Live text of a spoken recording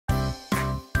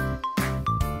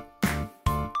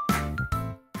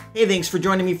Hey, thanks for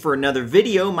joining me for another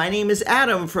video. My name is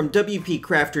Adam from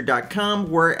WPCrafter.com,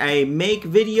 where I make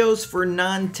videos for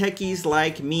non-techies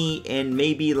like me and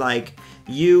maybe like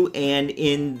you. And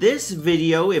in this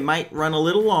video, it might run a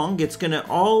little long. It's going to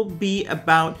all be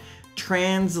about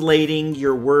translating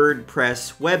your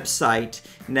WordPress website.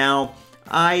 Now,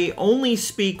 I only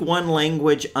speak one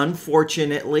language,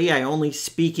 unfortunately. I only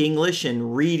speak English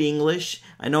and read English.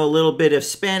 I know a little bit of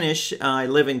Spanish. I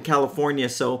live in California,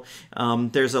 so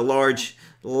there's a large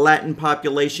Latin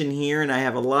population here, and I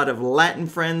have a lot of Latin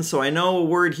friends, so I know a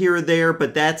word here or there,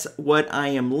 but that's what I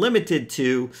am limited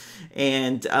to.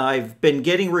 And I've been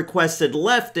getting requested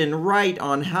left and right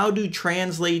on how to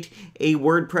translate a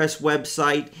WordPress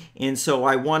website, and so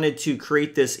I wanted to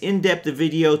create this in-depth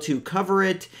video to cover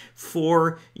it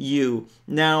for you.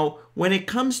 Now, when it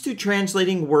comes to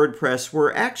translating WordPress,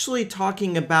 we're actually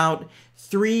talking about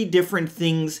three different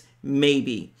things,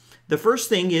 maybe. The first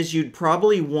thing is you'd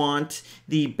probably want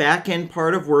the back-end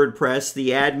part of WordPress, the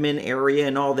admin area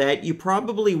and all that. You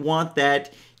probably want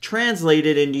that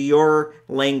translated into your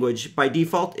language. By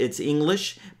default, it's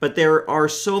English, but there are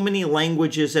so many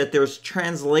languages that there's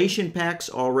translation packs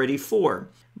already for.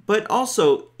 But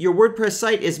also, your WordPress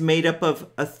site is made up of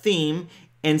a theme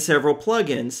and several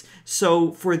plugins.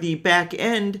 So for the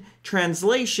back-end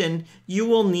translation, you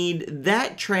will need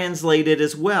that translated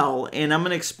as well. And I'm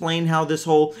going to explain how this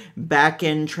whole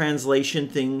back-end translation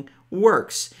thing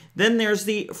works. Then there's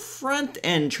the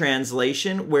front-end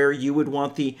translation, where you would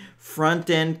want the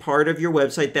front-end part of your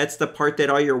website. That's the part that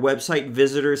all your website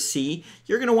visitors see.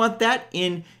 You're going to want that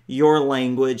in your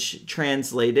language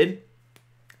translated.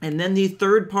 And then the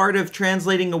third part of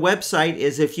translating a website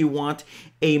is if you want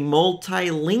a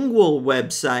multilingual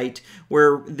website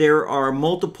where there are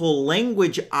multiple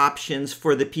language options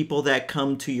for the people that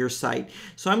come to your site.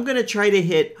 So I'm going to try to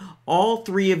hit all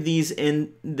three of these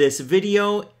in this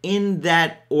video in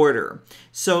that order.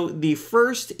 So the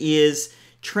first is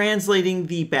translating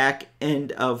the back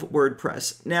end of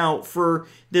WordPress. Now, for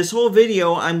this whole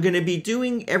video, I'm going to be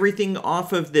doing everything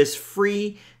off of this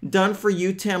free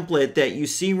done-for-you template that you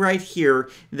see right here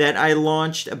that I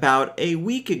launched about a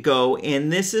week ago.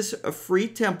 And this is a free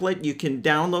template. You can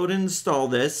download and install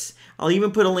this. I'll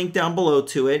even put a link down below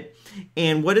to it.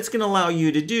 And what it's going to allow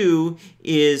you to do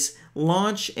is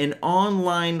launch an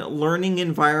online learning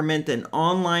environment, an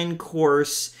online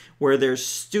course where there's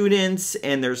students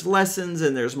and there's lessons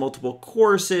and there's multiple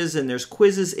courses and there's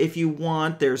quizzes if you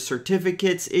want, there's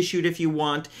certificates issued if you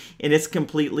want, and it's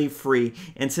completely free.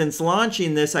 And since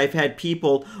launching this, I've had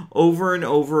people over and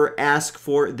over ask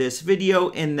for this video,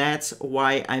 and that's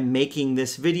why I'm making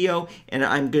this video, and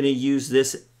I'm going to use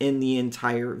this in the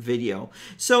entire video.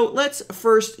 So let's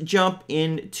first jump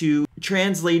into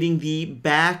translating the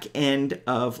back end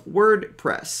of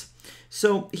WordPress.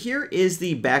 So here is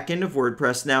the back end of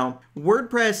WordPress. Now,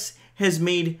 WordPress has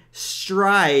made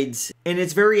strides, and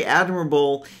it's very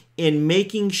admirable in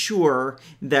making sure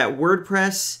that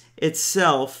WordPress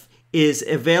itself is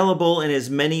available in as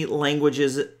many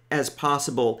languages as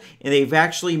possible, and they've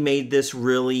actually made this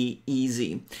really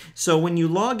easy. So when you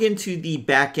log into the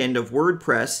back end of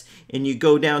WordPress and you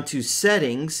go down to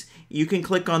settings, you can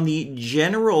click on the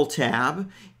General tab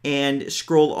and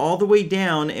scroll all the way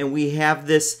down, and we have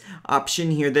this option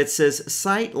here that says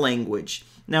Site Language.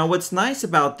 Now, what's nice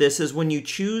about this is when you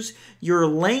choose your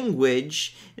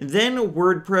language, then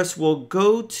WordPress will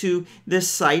go to this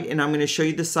site, and I'm going to show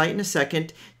you the site in a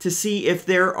second, to see if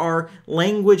there are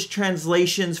language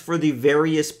translations for the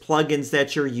various plugins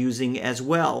that you're using as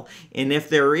well. And if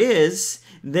there is,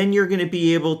 then you're going to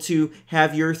be able to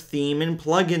have your theme and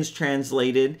plugins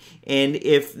translated. And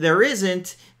if there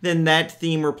isn't, then that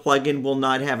theme or plugin will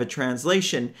not have a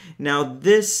translation. Now,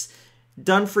 this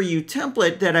done-for-you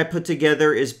template that I put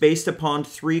together is based upon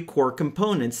three core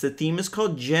components. The theme is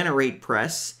called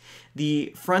GeneratePress.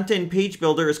 The front-end page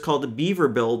builder is called Beaver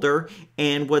Builder,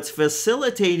 and what's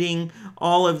facilitating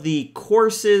all of the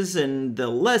courses and the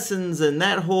lessons and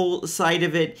that whole side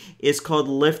of it is called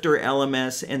Lifter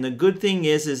LMS. And the good thing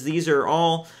is these are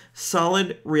all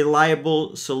solid,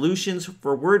 reliable solutions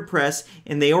for WordPress,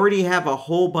 and they already have a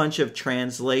whole bunch of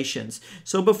translations.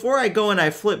 So before I go and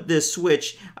I flip this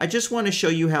switch, I just want to show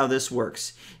you how this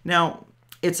works. Now,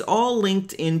 it's all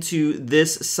linked into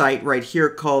this site right here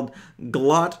called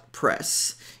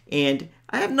GlotPress. And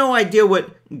I have no idea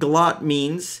what glot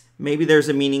means. Maybe there's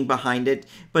a meaning behind it.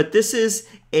 But this is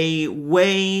a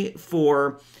way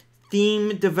for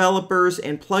theme developers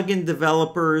and plugin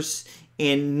developers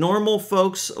and normal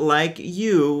folks like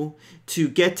you to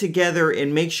get together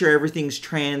and make sure everything's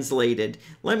translated.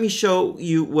 Let me show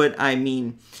you what I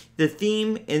mean. The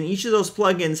theme and each of those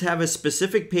plugins have a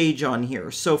specific page on here.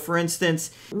 So for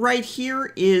instance, right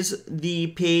here is the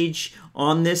page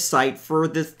on this site for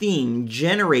the theme,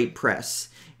 Generate Press.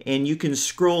 And you can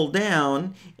scroll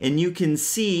down and you can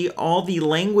see all the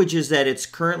languages that it's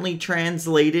currently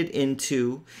translated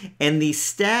into and the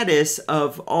status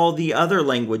of all the other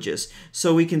languages.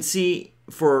 So we can see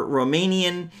for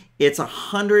Romanian, it's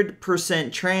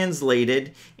 100%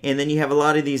 translated, and then you have a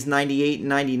lot of these 98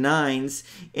 and 99s,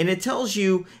 and it tells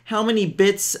you how many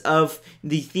bits of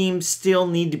the theme still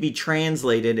need to be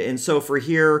translated. And so for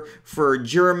here, for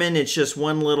German, it's just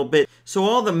one little bit. So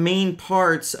all the main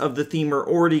parts of the theme are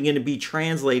already going to be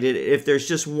translated if there's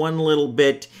just one little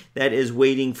bit that is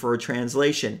waiting for a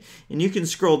translation. And you can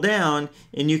scroll down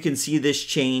and you can see this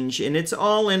change, and it's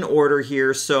all in order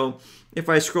here. So if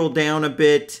I scroll down a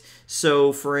bit,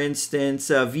 so for instance,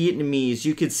 Vietnamese,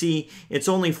 you can see it's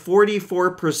only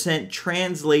 44%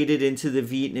 translated into the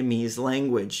Vietnamese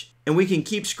language. And we can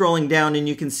keep scrolling down and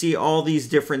you can see all these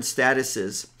different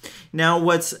statuses. Now,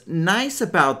 what's nice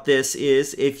about this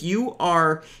is if you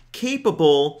are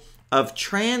capable of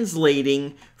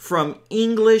translating from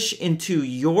English into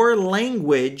your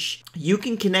language, you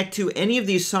can connect to any of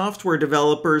these software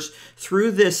developers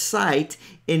through this site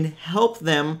and help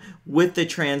them with the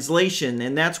translation.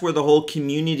 And that's where the whole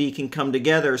community can come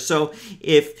together. So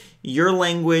if your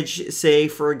language, say,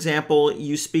 for example,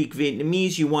 you speak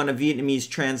Vietnamese, you want a Vietnamese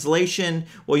translation,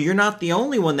 well, you're not the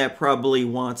only one that probably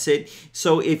wants it.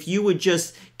 So if you would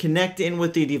just connect in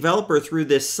with the developer through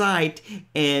this site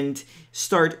and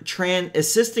start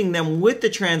assisting them with the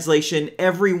translation,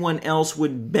 everyone else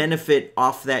would benefit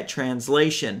off that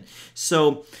translation.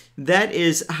 So that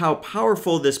is how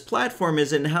powerful this platform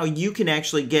is and how you can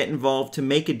actually get involved to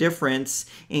make a difference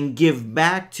and give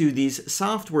back to these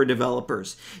software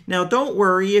developers. Now, don't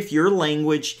worry if your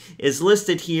language is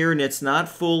listed here and it's not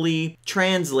fully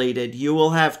translated. You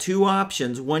will have two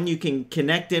options. One, you can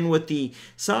connect in with the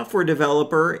software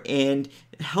developer and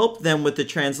help them with the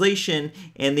translation,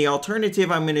 and the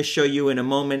alternative I'm going to show you in a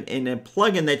moment in a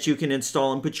plugin that you can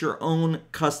install and put your own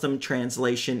custom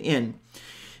translation in.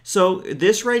 So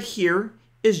this right here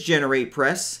is Generate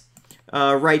Press.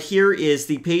 Right here is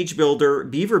the page builder,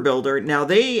 Beaver Builder. Now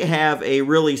they have a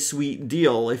really sweet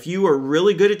deal. If you are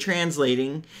really good at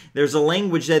translating, there's a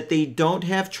language that they don't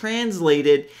have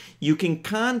translated, you can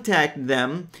contact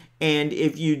them. And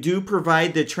if you do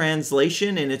provide the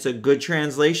translation and it's a good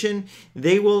translation,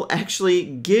 they will actually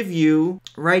give you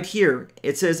right here.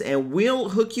 It says, and we'll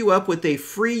hook you up with a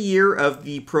free year of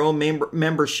the Pro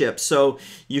membership. So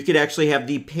you could actually have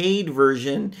the paid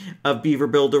version of Beaver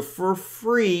Builder for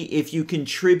free if you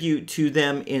contribute to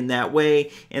them in that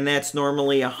way. And that's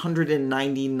normally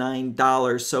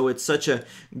 $199. So it's such a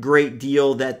great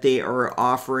deal that they are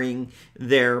offering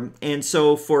there. And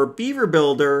so for Beaver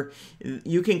Builder,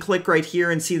 you can click right here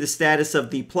and see the status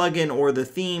of the plugin or the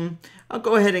theme. I'll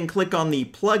go ahead and click on the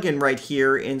plugin right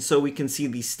here, and so we can see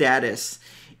the status.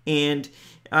 And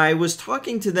I was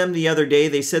talking to them the other day.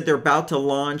 They said they're about to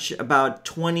launch about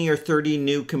 20 or 30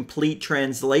 new complete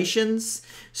translations.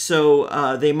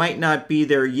 So they might not be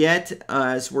there yet,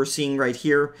 as we're seeing right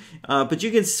here. But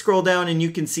you can scroll down and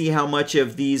you can see how much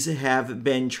of these have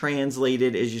been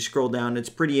translated as you scroll down. It's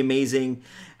pretty amazing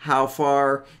how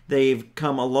far they've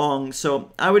come along.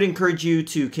 So I would encourage you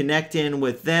to connect in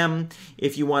with them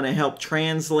if you want to help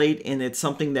translate and it's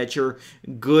something that you're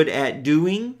good at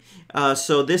doing.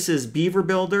 So this is Beaver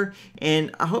Builder,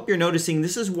 and I hope you're noticing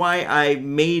this is why I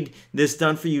made this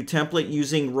done for you template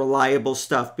using reliable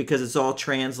stuff, because it's all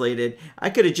translated. I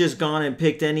could have just gone and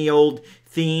picked any old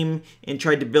theme and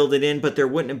tried to build it in, but there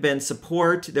wouldn't have been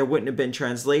support, there wouldn't have been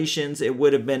translations, it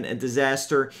would have been a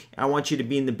disaster. I want you to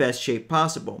be in the best shape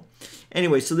possible.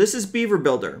 Anyway, so this is Beaver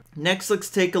Builder. Next, let's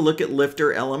take a look at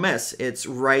Lifter LMS. It's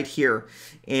right here.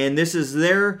 And this is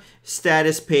their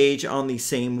status page on the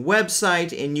same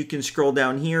website. And you can scroll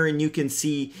down here and you can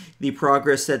see the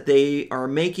progress that they are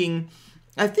making.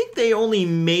 I think they only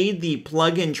made the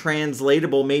plugin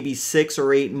translatable maybe 6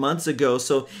 or 8 months ago.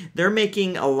 So they're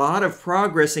making a lot of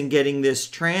progress in getting this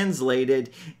translated.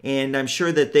 And I'm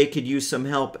sure that they could use some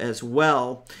help as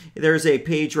well. There's a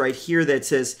page right here that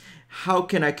says, how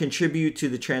can I contribute to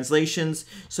the translations?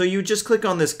 So you just click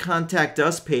on this Contact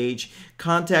Us page,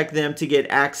 contact them to get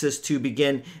access to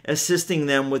begin assisting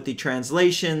them with the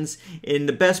translations. And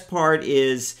the best part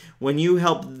is when you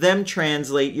help them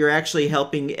translate, you're actually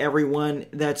helping everyone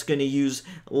that's going to use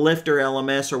Lifter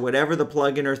LMS or whatever the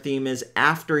plugin or theme is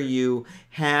after you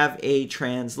have a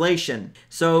translation.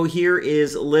 So here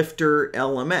is Lifter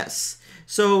LMS.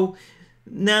 So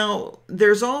now,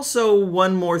 there's also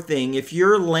one more thing. If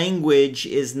your language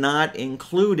is not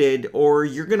included or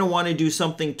you're going to want to do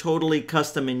something totally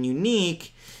custom and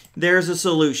unique, there's a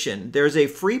solution. There's a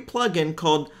free plugin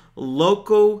called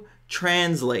Loco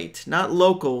Translate, not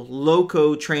local,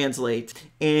 Loco Translate.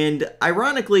 And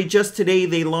ironically, just today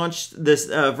they launched this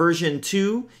version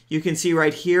 2. You can see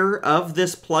right here of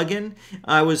this plugin.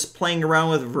 I was playing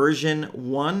around with version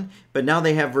 1, but now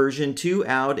they have version 2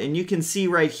 out. And you can see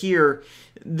right here,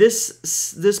 this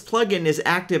plugin is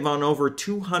active on over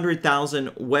 200,000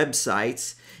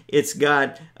 websites. It's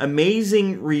got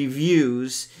amazing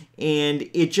reviews, and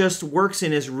it just works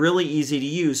and is really easy to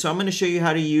use. So I'm going to show you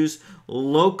how to use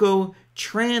Loco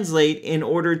Translate in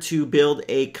order to build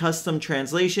a custom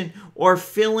translation or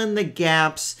fill in the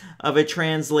gaps of a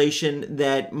translation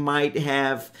that might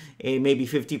have a maybe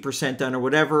 50% done or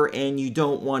whatever, and you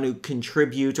don't want to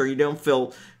contribute or you don't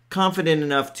feel confident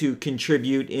enough to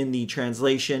contribute in the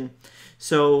translation.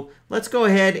 So let's go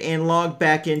ahead and log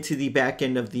back into the back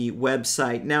end of the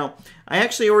website. Now, I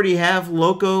actually already have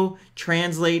Loco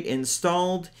Translate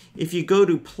installed. If you go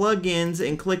to plugins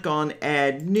and click on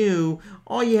add new,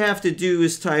 all you have to do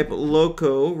is type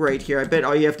Loco right here. I bet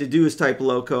all you have to do is type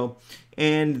Loco.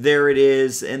 And there it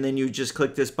is. And then you just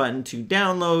click this button to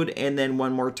download, and then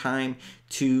one more time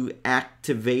to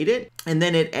activate it. And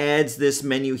then it adds this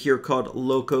menu here called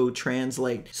Loco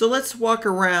Translate. So let's walk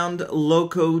around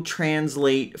Loco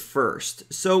Translate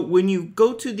first. So when you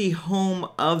go to the home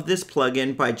of this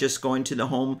plugin by just going to the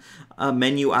home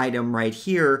menu item right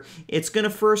here, it's going to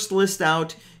first list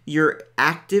out your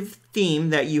active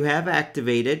theme that you have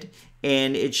activated.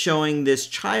 And it's showing this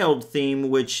child theme,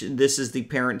 which this is the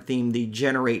parent theme, the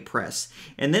Generate Press.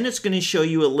 And then it's going to show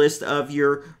you a list of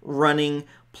your running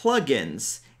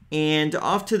plugins. And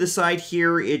off to the side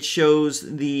here, it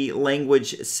shows the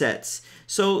language sets.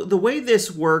 So the way this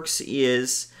works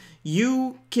is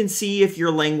you can see if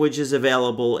your language is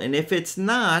available. And if it's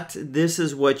not, this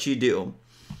is what you do.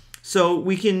 So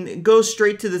we can go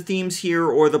straight to the themes here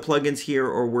or the plugins here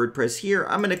or WordPress here.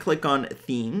 I'm going to click on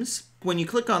themes. When you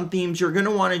click on themes, you're going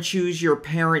to want to choose your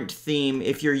parent theme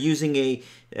if you're using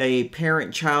a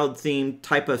parent-child theme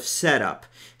type of setup.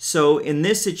 So in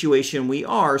this situation, we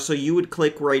are. So you would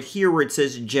click right here where it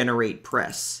says Generate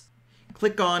Press.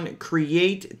 Click on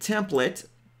Create Template.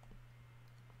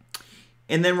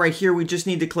 And then right here, we just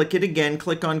need to click it again.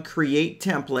 Click on Create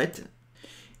Template.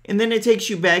 And then it takes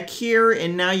you back here,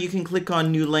 and now you can click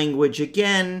on New Language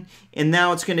again, and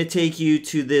now it's going to take you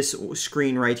to this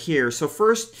screen right here. So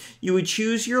first, you would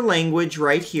choose your language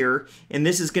right here, and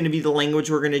this is going to be the language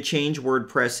we're going to change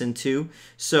WordPress into.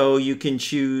 So you can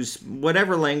choose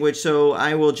whatever language, so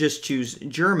I will just choose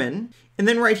German. And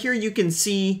then right here you can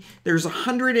see there's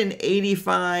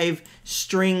 185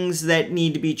 strings that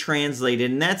need to be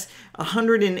translated, and that's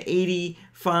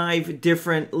 185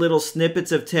 different little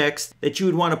snippets of text that you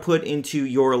would want to put into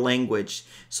your language.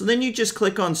 So then you just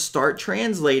click on Start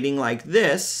Translating like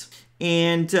this.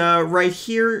 And right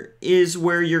here is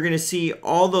where you're going to see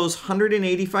all those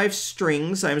 185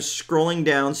 strings. I'm scrolling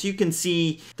down so you can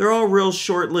see they're all real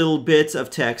short little bits of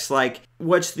text, like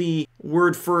what's the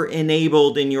word for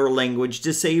enabled in your language,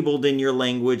 disabled in your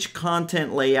language,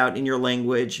 content layout in your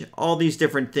language, all these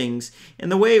different things.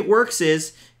 And the way it works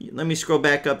is, let me scroll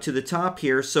back up to the top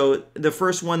here. So the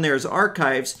first one there is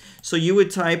archives. So you would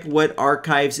type what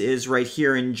archives is right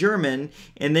here in German,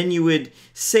 and then you would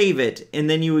save it, and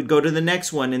then you would go to the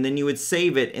next one, and then you would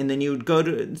save it, and then you would go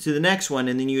to the next one,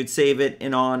 and then you would save it,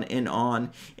 and on and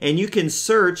on. And you can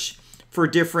search for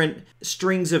different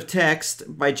strings of text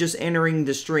by just entering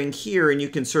the string here, and you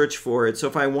can search for it. So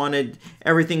if I wanted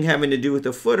everything having to do with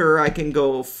the footer, I can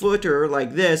go footer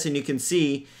like this, and you can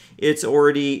see it's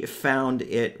already found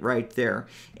it right there.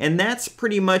 And that's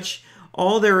pretty much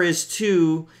all there is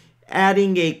to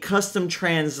adding a custom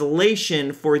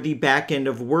translation for the back end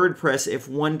of WordPress if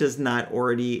one does not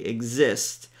already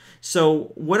exist.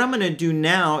 So what I'm going to do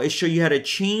now is show you how to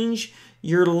change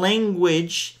your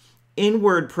language in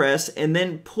WordPress and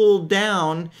then pull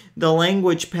down the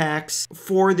language packs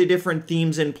for the different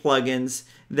themes and plugins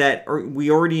that we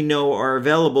already know are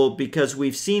available because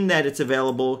we've seen that it's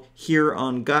available here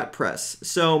on GotPress.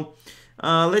 So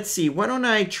let's see, why don't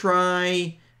I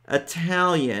try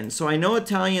Italian. So I know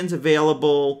Italian's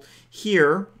available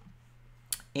here,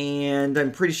 and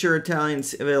I'm pretty sure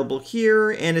Italian's available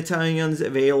here, and Italian's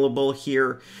available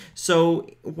here. So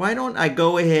why don't I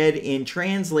go ahead and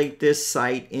translate this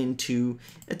site into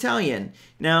Italian?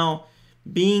 Now,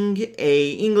 being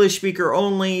a English speaker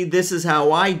only, this is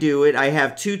how I do it. I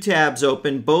have two tabs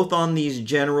open, both on these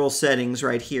general settings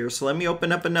right here. So let me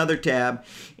open up another tab.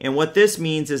 And what this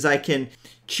means is I can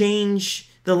change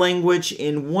the language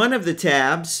in one of the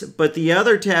tabs, but the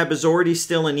other tab is already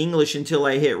still in English until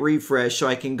I hit refresh, so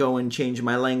I can go and change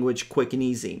my language quick and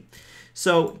easy.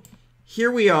 So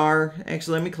here we are.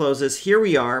 Actually, let me close this. Here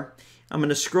we are. I'm going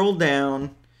to scroll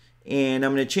down, and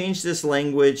I'm going to change this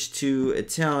language to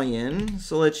Italian.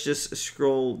 So let's just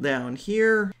scroll down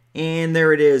here. And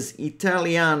there it is,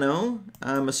 Italiano.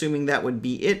 I'm assuming that would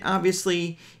be it,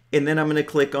 obviously. And then I'm going to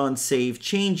click on Save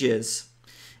Changes.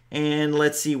 And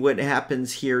let's see what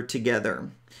happens here together.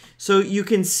 So you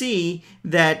can see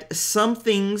that some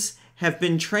things have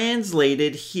been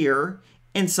translated here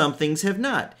and some things have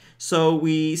not. So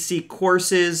we see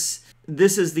courses.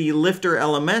 This is the Lifter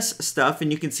LMS stuff, and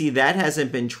you can see that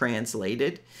hasn't been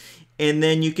translated. And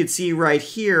then you can see right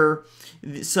here,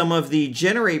 some of the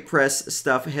Generate Press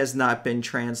stuff has not been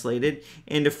translated.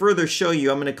 And to further show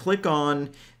you, I'm going to click on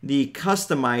the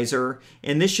customizer,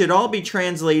 and this should all be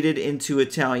translated into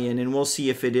Italian, and we'll see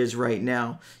if it is right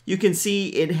now. You can see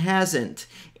it hasn't,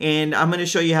 and I'm going to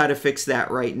show you how to fix that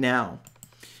right now.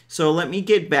 So let me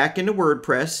get back into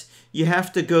WordPress. You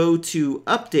have to go to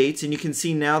updates, and you can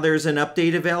see now there's an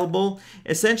update available.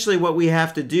 Essentially what we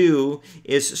have to do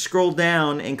is scroll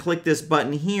down and click this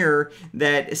button here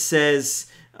that says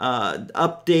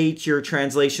update your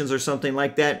translations or something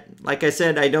like that. Like I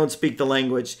said, I don't speak the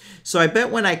language. So I bet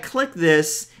when I click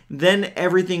this, then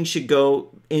everything should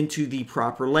go into the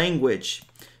proper language.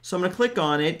 So I'm going to click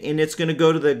on it, and it's going to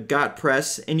go to the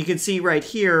WordPress, and you can see right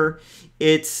here,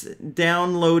 it's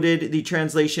downloaded the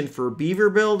translation for Beaver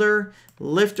Builder,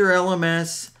 Lifter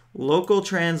LMS, Local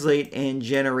Translate, and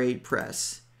Generate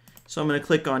Press. So I'm going to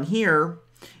click on here,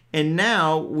 and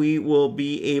now we will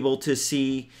be able to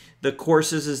see the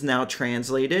courses is now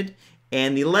translated,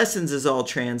 and the lessons is all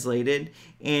translated.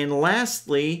 And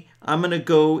lastly, I'm going to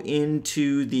go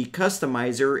into the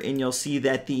customizer, and you'll see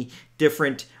that the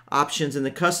different options in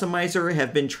the customizer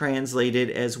have been translated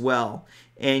as well.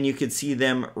 And you can see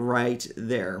them right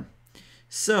there.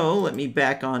 So let me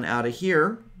back on out of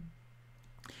here.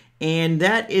 And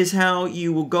that is how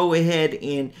you will go ahead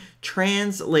and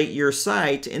translate your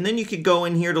site. And then you could go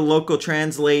in here to local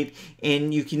translate,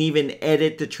 and you can even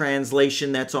edit the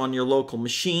translation that's on your local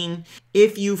machine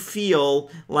if you feel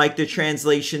like the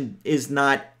translation is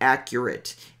not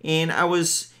accurate. And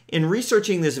in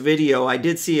researching this video, I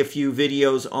did see a few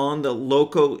videos on the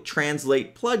Local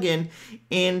Translate plugin,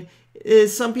 and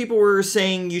some people were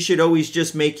saying you should always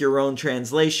just make your own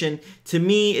translation. To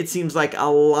me, it seems like a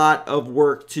lot of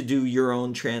work to do your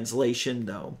own translation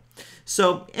though.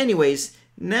 So anyways,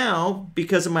 now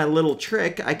because of my little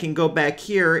trick, I can go back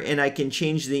here and I can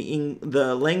change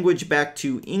the language back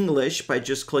to English by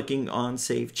just clicking on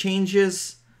Save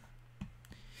Changes.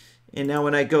 And now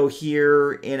when I go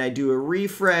here and I do a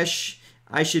refresh,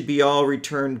 I should be all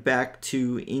returned back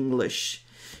to English.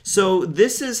 So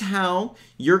this is how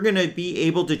you're going to be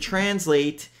able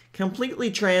to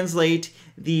completely translate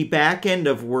the back end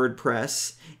of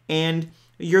WordPress. And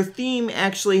your theme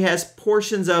actually has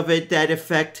portions of it that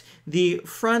affect the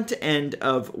front end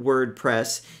of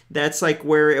WordPress. That's like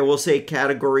where it will say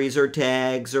categories or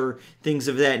tags or things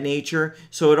of that nature.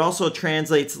 So it also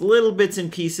translates little bits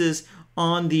and pieces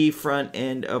on the front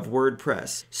end of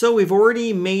WordPress. So we've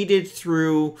already made it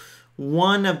through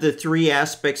one of the three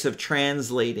aspects of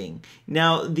translating.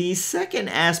 Now, the second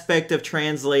aspect of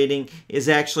translating is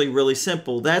actually really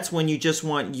simple. That's when you just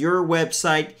want your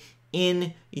website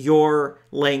in your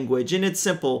language. And it's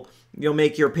simple. You'll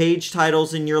make your page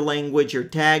titles in your language, your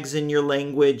tags in your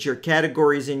language, your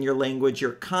categories in your language,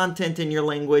 your content in your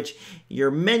language,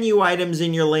 your menu items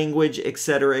in your language,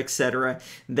 etc., etc.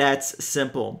 That's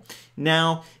simple.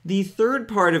 Now, the third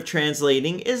part of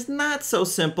translating is not so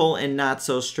simple and not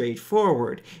so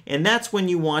straightforward. And that's when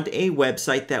you want a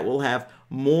website that will have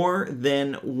more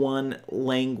than one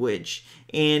language.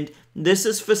 And this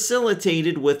is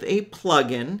facilitated with a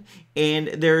plugin, and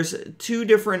there's two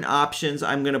different options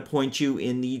I'm going to point you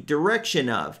in the direction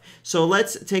of. So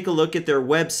let's take a look at their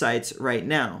websites right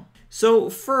now. So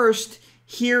first,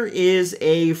 here is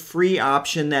a free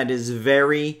option that is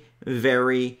very,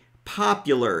 very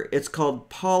popular. It's called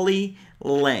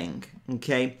Polylang.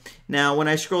 Okay, now when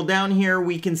I scroll down here,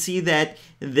 we can see that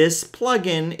this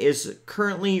plugin is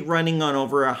currently running on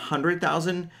over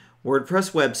 100,000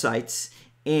 WordPress websites,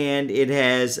 and it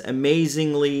has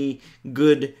amazingly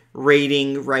good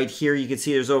rating right here. You can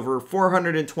see there's over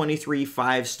 423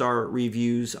 5-star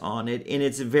reviews on it, and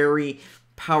it's very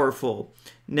powerful.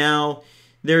 Now,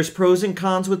 there's pros and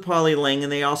cons with Polylang,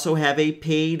 and they also have a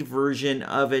paid version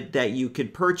of it that you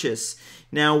could purchase.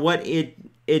 Now, what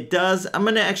it does, I'm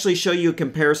going to actually show you a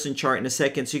comparison chart in a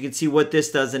second so you can see what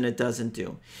this does and it doesn't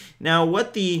do. Now,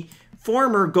 what the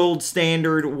former gold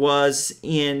standard was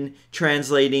in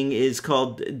translating is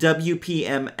called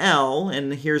WPML,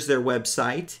 and here's their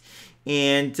website.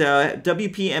 And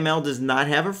WPML does not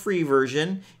have a free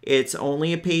version. It's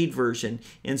only a paid version.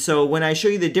 And so when I show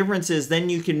you the differences, then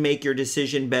you can make your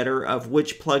decision better of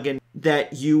which plugin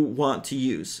that you want to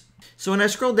use. So when I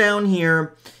scroll down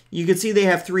here, you can see they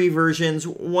have 3 versions.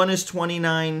 One is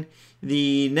 $29,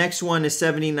 the next one is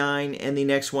 $79, and the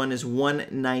next one is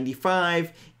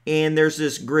 $195. And there's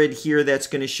this grid here that's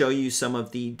going to show you some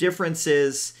of the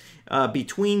differences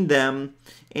between them.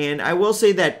 And I will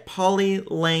say that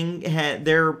Polylang,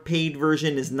 their paid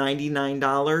version is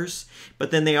 $99,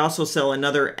 but then they also sell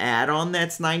another add-on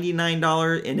that's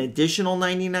 $99, an additional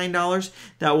 $99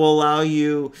 that will allow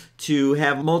you to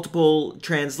have multiple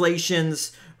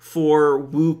translations for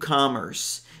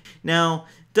WooCommerce. Now,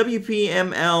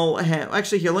 WPML,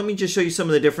 actually here, let me just show you some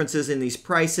of the differences in these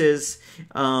prices.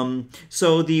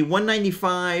 So the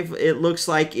 $195, it looks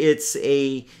like it's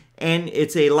a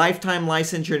lifetime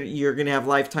license. You're going to have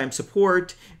lifetime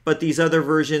support, but these other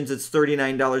versions, it's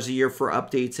 $39 a year for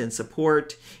updates and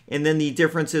support. And then the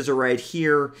differences are right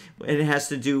here, and it has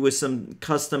to do with some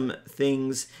custom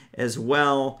things as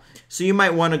well. So you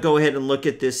might want to go ahead and look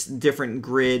at this different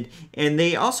grid. And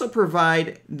they also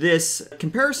provide this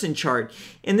comparison chart.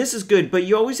 And this is good, but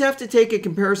you always have to take a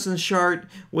comparison chart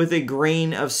with a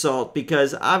grain of salt,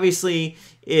 because obviously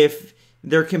if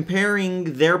they're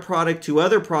comparing their product to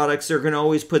other products, they're going to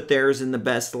always put theirs in the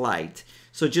best light.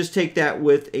 So just take that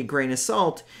with a grain of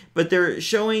salt. But they're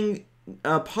showing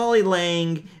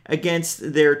Polylang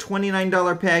against their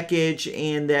 $29 package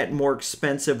and that more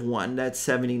expensive one, that's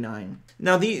 $79.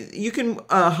 Now, you can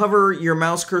hover your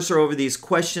mouse cursor over these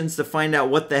questions to find out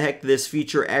what the heck this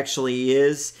feature actually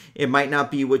is. It might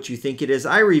not be what you think it is.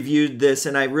 I reviewed this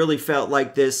and I really felt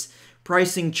like this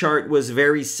pricing chart was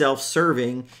very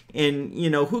self-serving, and you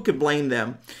know, who could blame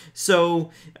them? So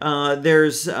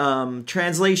there's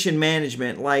translation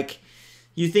management. Like,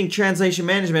 you think translation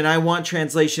management, I want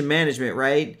translation management,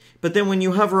 right? But then when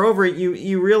you hover over it,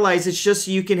 you realize it's just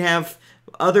so you can have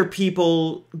other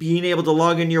people being able to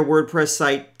log into your WordPress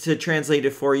site to translate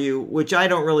it for you, which I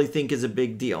don't really think is a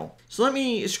big deal. So let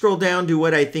me scroll down to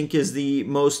what I think is the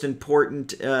most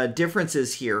important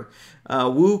differences here.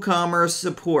 WooCommerce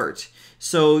support.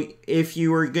 So if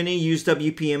you are going to use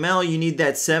WPML, you need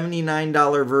that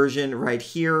 $79 version right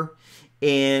here.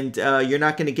 And you're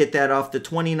not going to get that off the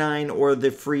 $29 or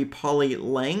the free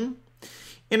Polylang.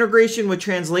 Integration with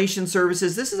translation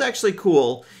services. This is actually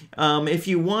cool. If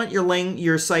you want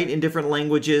your site in different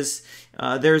languages,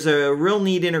 there's a real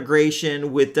neat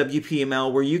integration with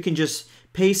WPML where you can just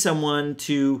pay someone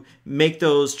to make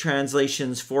those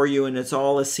translations for you, and it's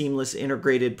all a seamless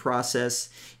integrated process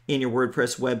in your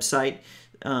WordPress website.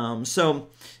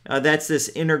 That's this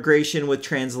integration with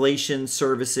translation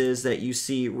services that you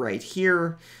see right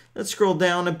here. Let's scroll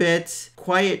down a bit.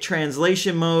 Quiet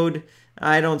translation mode.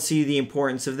 I don't see the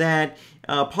importance of that.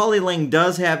 Polylang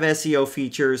does have SEO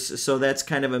features, so that's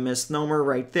kind of a misnomer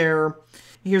right there.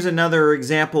 Here's another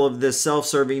example of the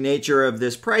self-serving nature of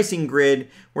this pricing grid,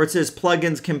 where it says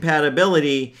plugins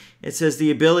compatibility. It says the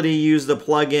ability to use the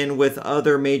plugin with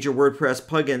other major WordPress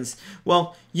plugins.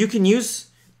 Well, you can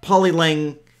use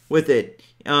Polylang with it.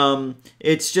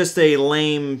 It's just a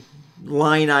lame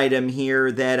line item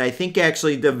here that I think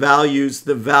actually devalues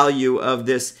the value of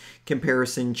this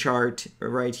comparison chart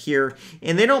right here.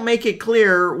 And they don't make it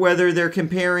clear whether they're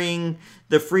comparing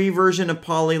the free version of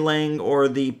Polylang or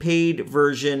the paid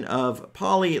version of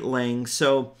Polylang.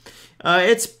 So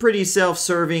it's pretty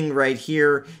self-serving right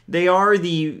here. They are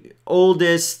the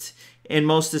oldest and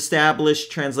most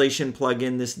established translation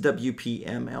plugin, this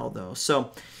WPML though.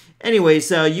 So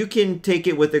anyways, you can take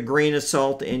it with a grain of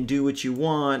salt and do what you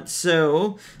want.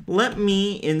 So let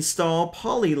me install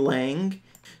Polylang.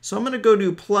 So I'm going to go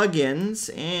to plugins,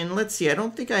 and let's see, I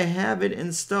don't think I have it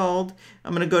installed.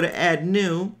 I'm going to go to add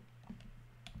new,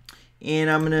 and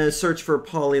I'm going to search for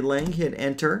Polylang, hit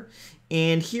enter.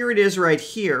 And here it is right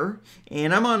here.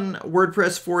 And I'm on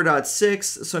WordPress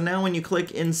 4.6. So now when you click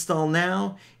install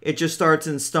now, it just starts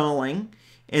installing.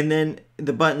 and then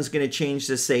the button's going to change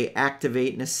to say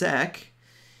activate in a sec,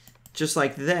 just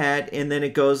like that, and then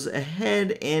it goes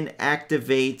ahead and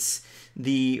activates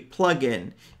the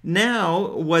plugin.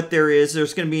 Now what there's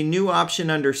going to be a new option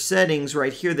under settings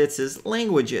right here that says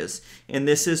languages, and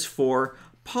this is for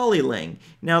Polyling.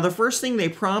 Now the first thing they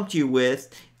prompt you with,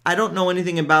 I don't know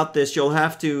anything about this, you'll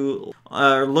have to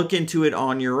look into it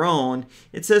on your own.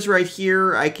 It says right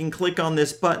here I can click on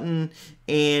this button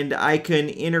and I can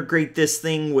integrate this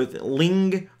thing with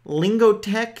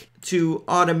Lingotech to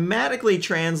automatically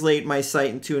translate my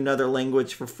site into another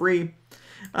language for free.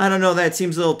 I don't know, that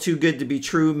seems a little too good to be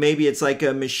true. Maybe it's like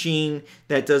a machine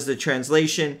that does the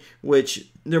translation, which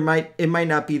it might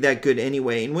not be that good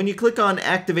anyway. And when you click on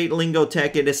Activate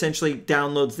Lingotech, it essentially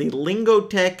downloads the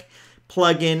Lingotech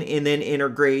plugin and then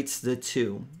integrates the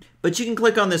two. But you can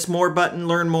click on this More button,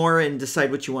 learn more, and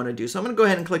decide what you want to do. So I'm going to go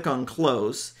ahead and click on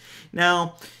Close.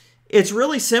 Now, it's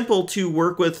really simple to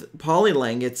work with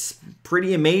Polyling. It's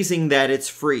pretty amazing that it's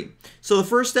free. So the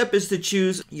first step is to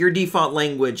choose your default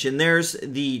language, and there's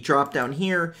the drop down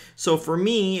here. So for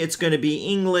me, it's going to be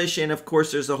English, and of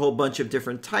course there's a whole bunch of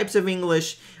different types of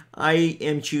English. I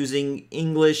am choosing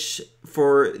English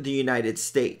for the United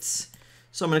States.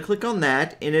 So I'm going to click on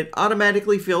that, and it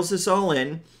automatically fills this all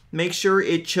in. Make sure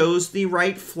it chose the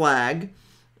right flag,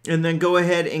 and then go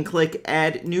ahead and click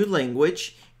Add New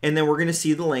Language, and then we're going to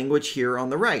see the language here on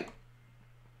the right.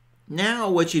 Now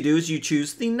what you do is you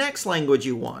choose the next language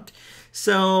you want.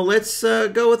 So let's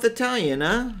go with Italian,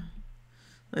 huh?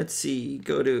 Let's see,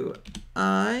 go to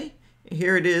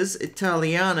here it is,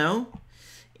 Italiano.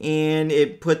 And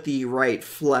it put the right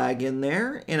flag in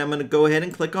there, and I'm going to go ahead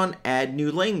and click on Add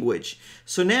New Language.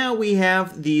 So now we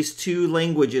have these two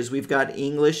languages. We've got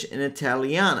English and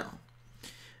Italiano.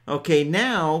 Okay,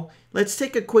 now let's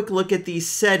take a quick look at these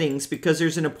settings, because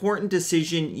there's an important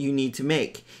decision you need to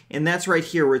make, and that's right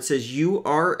here where it says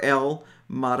URL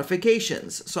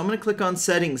modifications. So I'm going to click on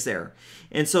settings there,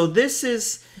 and so this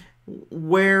is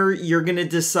where you're going to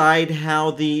decide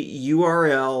how the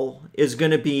URL is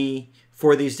going to be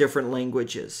for these different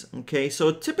languages. Okay,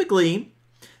 so typically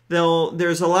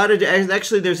there's a lot of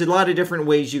different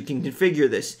ways you can configure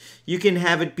this. You can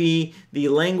have it be the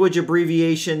language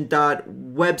abbreviation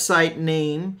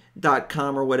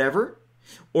 .websitename.com or whatever,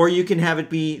 or you can have it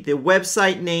be the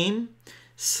website name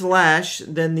 /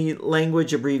 then the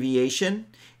language abbreviation.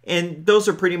 And those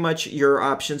are pretty much your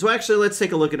options. Well, actually, let's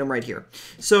take a look at them right here.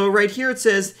 So right here it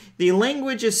says the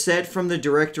language is set from the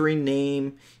directory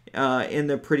name in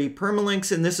the pretty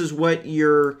permalinks, and this is what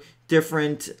your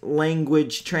different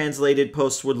language translated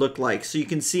posts would look like. So you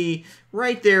can see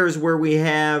right there is where we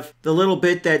have the little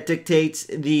bit that dictates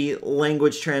the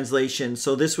language translation.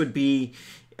 So this would be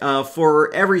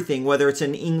for everything, whether it's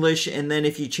in English, and then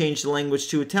if you change the language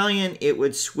to Italian, it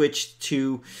would switch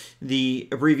to the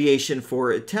abbreviation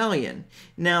for Italian.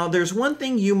 Now, there's one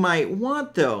thing you might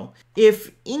want though.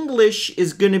 If English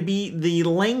is going to be the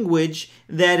language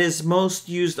that is most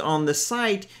used on the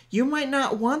site, you might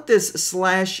not want this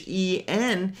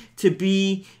 /en to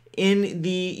be in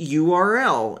the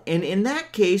URL, and in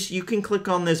that case you can click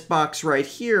on this box right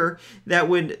here that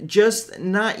would just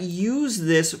not use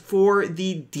this for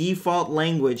the default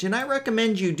language, and I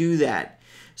recommend you do that.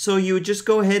 So you would just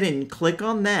go ahead and click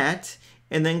on that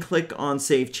and then click on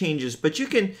Save Changes, but you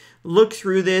can look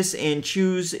through this and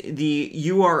choose the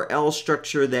URL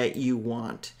structure that you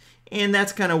want, and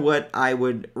that's kind of what I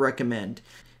would recommend.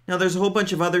 Now there's a whole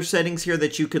bunch of other settings here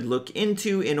that you could look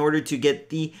into in order to get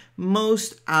the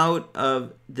most out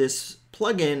of this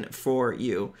plugin for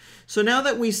you. So now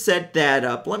that we set that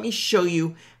up, let me show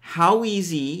you how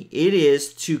easy it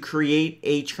is to create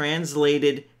a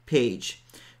translated page.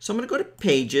 So I'm going to go to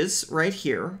Pages right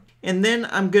here, and then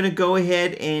I'm going to go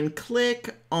ahead and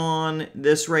click on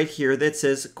this right here that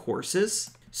says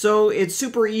Courses. So it's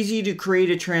super easy to create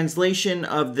a translation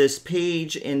of this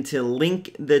page and to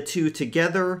link the two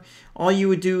together. All you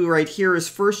would do right here is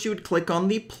first you would click on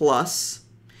the plus,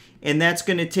 and that's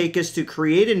going to take us to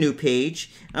create a new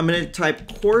page. I'm going to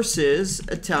type Courses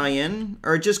Italian,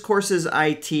 or just Courses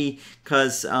IT,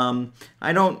 because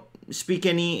I don't speak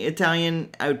any Italian.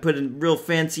 I would put a real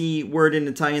fancy word in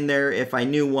Italian there if I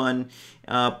knew one.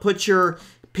 Put your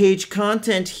page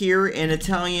content here in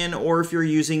Italian, or if you're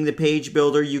using the page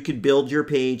builder, you could build your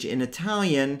page in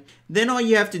Italian. Then all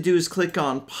you have to do is click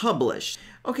on Publish.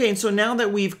 Okay, and so now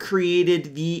that we've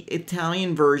created the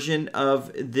Italian version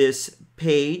of this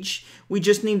page, we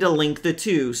just need to link the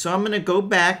two. So I'm going to go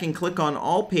back and click on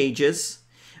All Pages.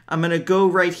 I'm going to go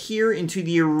right here into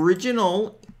the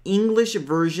original English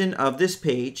version of this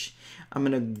page. I'm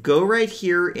going to go right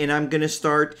here and I'm going to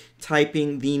start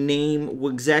typing the name,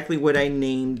 exactly what I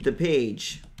named the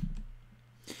page.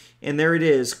 And there it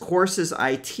is, Courses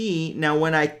IT. Now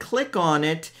when I click on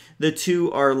it, the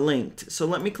two are linked. So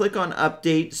let me click on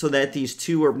Update so that these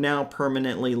two are now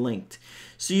permanently linked.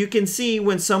 So you can see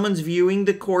when someone's viewing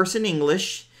the course in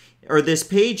English, or this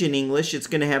page in English, it's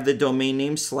going to have the domain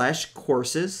name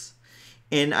 /courses.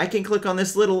 And I can click on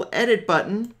this little edit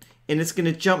button and it's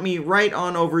going to jump me right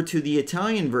on over to the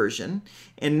Italian version.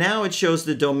 And now it shows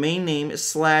the domain name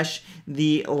 /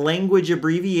 the language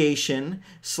abbreviation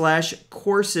 /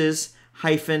 courses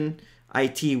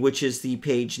 -IT, which is the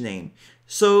page name.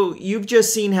 So you've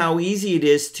just seen how easy it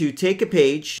is to take a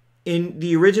page in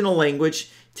the original language,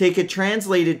 take a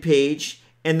translated page,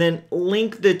 and then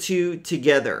link the two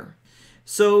together.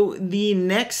 So the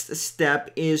next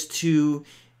step is to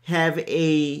have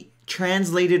a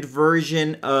translated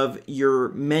version of your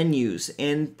menus,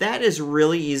 and that is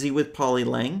really easy with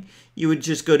Polylang. You would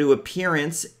just go to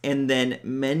Appearance and then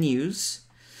Menus,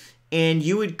 and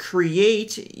you would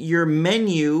create your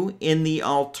menu in the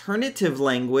alternative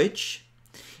language,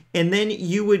 and then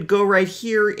you would go right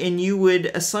here and you would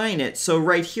assign it. So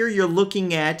right here you're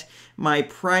looking at my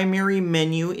primary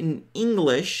menu in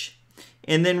English,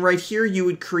 and then right here you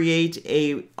would create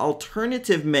a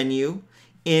alternative menu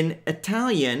in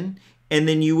Italian, and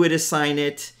then you would assign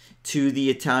it to the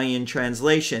Italian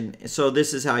translation. So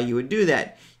this is how you would do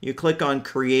that. You click on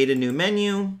Create a New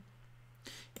Menu,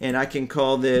 and I can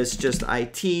call this just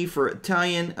IT for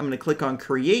Italian. I'm going to click on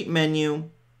Create Menu,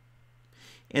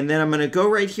 and then I'm going to go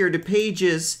right here to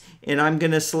Pages, and I'm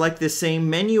going to select the same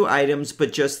menu items,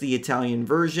 but just the Italian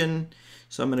version.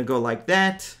 So I'm going to go like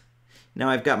that. Now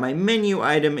I've got my menu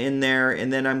item in there,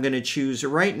 and then I'm going to choose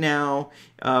right now,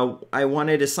 I want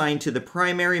it assigned to the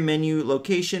primary menu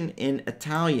location in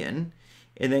Italian,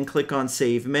 and then click on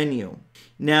Save Menu.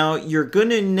 Now you're going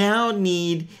to now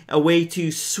need a way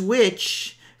to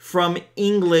switch from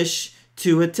English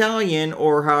to Italian,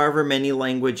 or however many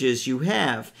languages you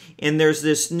have. And there's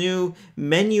this new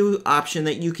menu option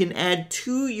that you can add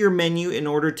to your menu in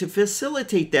order to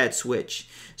facilitate that switch.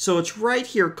 So it's right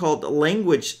here called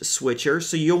Language Switcher.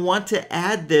 So you'll want to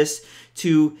add this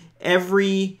to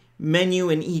every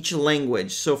menu in each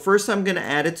language. So first I'm going to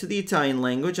add it to the Italian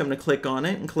language. I'm going to click on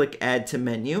it and click Add to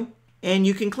Menu. And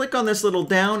you can click on this little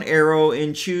down arrow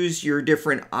and choose your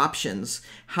different options,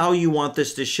 how you want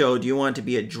this to show. Do you want it to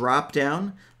be a drop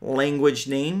down, language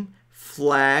name,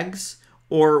 flags,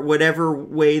 or whatever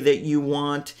way that you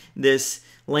want this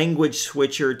language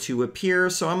switcher to appear?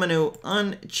 So I'm going to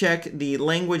uncheck the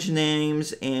language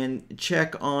names and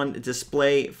check on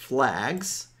display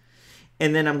flags.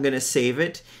 And then I'm going to save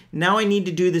it. Now I need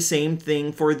to do the same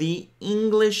thing for the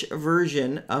English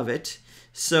version of it.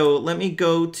 So let me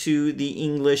go to the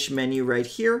English menu right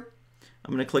here.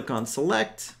 I'm going to click on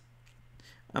Select.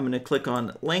 I'm going to click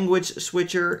on Language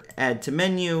Switcher, Add to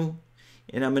Menu,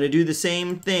 and I'm going to do the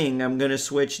same thing. I'm going to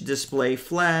switch Display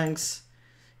Flags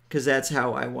because that's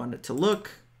how I want it to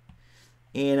look.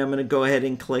 And I'm going to go ahead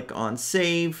and click on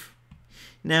Save.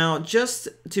 Now, just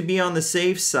to be on the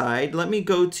safe side, let me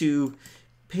go to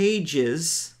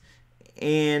Pages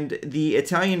and the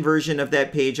Italian version of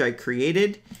that page I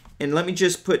created. And let me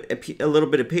just put a little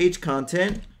bit of page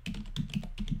content.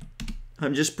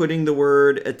 I'm just putting the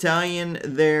word Italian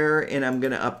there, and I'm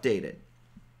going to update it.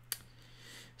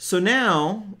 So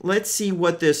now let's see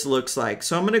what this looks like.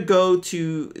 So I'm going to go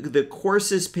to the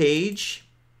courses page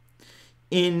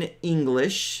in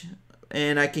English,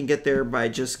 and I can get there by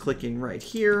just clicking right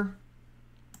here.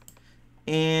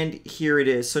 And here it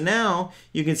is. So now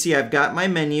you can see I've got my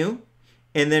menu,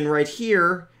 and then right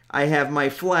here I have my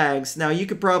flags. Now you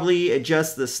could probably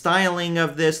adjust the styling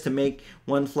of this to make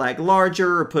one flag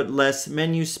larger or put less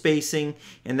menu spacing,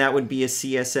 and that would be a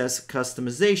CSS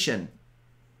customization.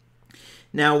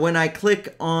 Now when I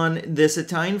click on this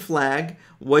Italian flag,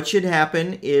 what should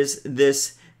happen is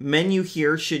this menu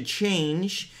here should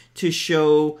change to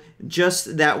show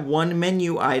just that one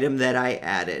menu item that I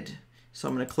added. So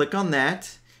I'm going to click on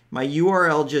that. My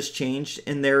URL just changed,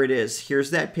 and there it is.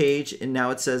 Here's that page, and now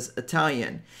it says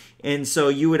Italian. And so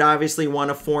you would obviously want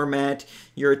to format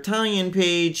your Italian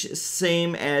page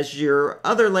same as your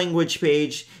other language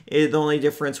page. The only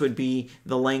difference would be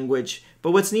the language.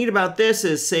 But what's neat about this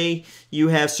is, say you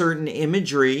have certain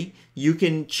imagery, you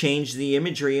can change the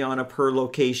imagery on a per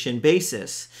location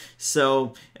basis.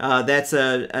 So that's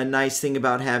a nice thing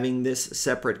about having this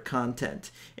separate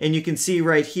content. And you can see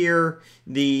right here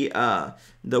the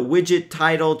widget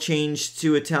title changed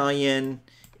to Italian,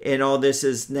 and all this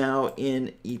is now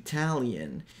in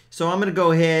Italian. So I'm going to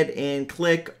go ahead and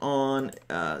click on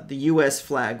the US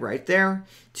flag right there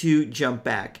to jump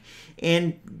back.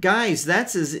 And guys,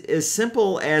 that's as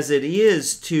simple as it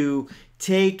is to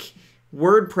take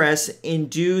WordPress and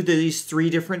do these 3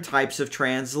 different types of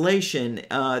translation.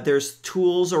 There's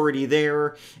tools already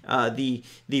there.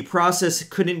 The process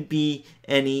couldn't be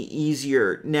any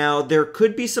easier. Now, there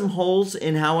could be some holes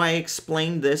in how I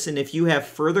explained this, and if you have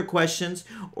further questions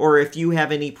or if you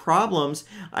have any problems,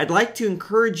 I'd like to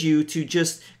encourage you to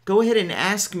just go ahead and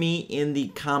ask me in the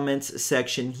comments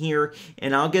section here,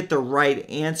 and I'll get the right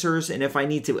answers, and if I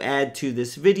need to add to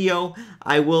this video,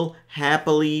 I will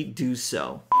happily do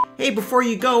so. Hey, before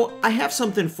you go, I have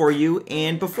something for you,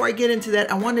 and before I get into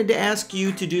that, I wanted to ask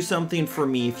you to do something for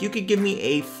me. If you could give me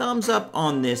a thumbs up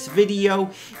on this video,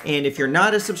 and if you're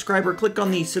not a subscriber, click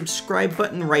on the subscribe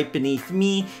button right beneath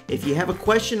me. If you have a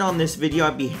question on this video,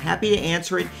 I'd be happy to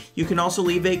answer it. You can also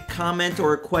leave a comment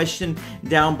or a question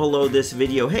down below this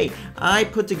video. Hey, I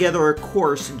put together a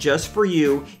course just for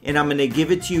you, and I'm going to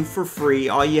give it to you for free.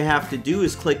 All you have to do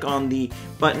is click on the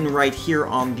button right here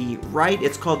on the right.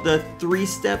 It's called the 3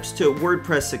 Steps to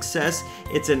WordPress Success.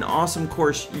 It's an awesome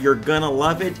course. You're gonna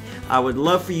love it. I would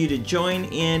love for you to join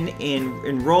in and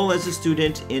enroll as a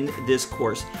student in this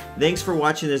course. Thanks for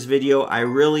watching this video. I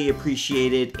really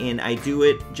appreciate it, and I do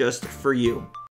it just for you.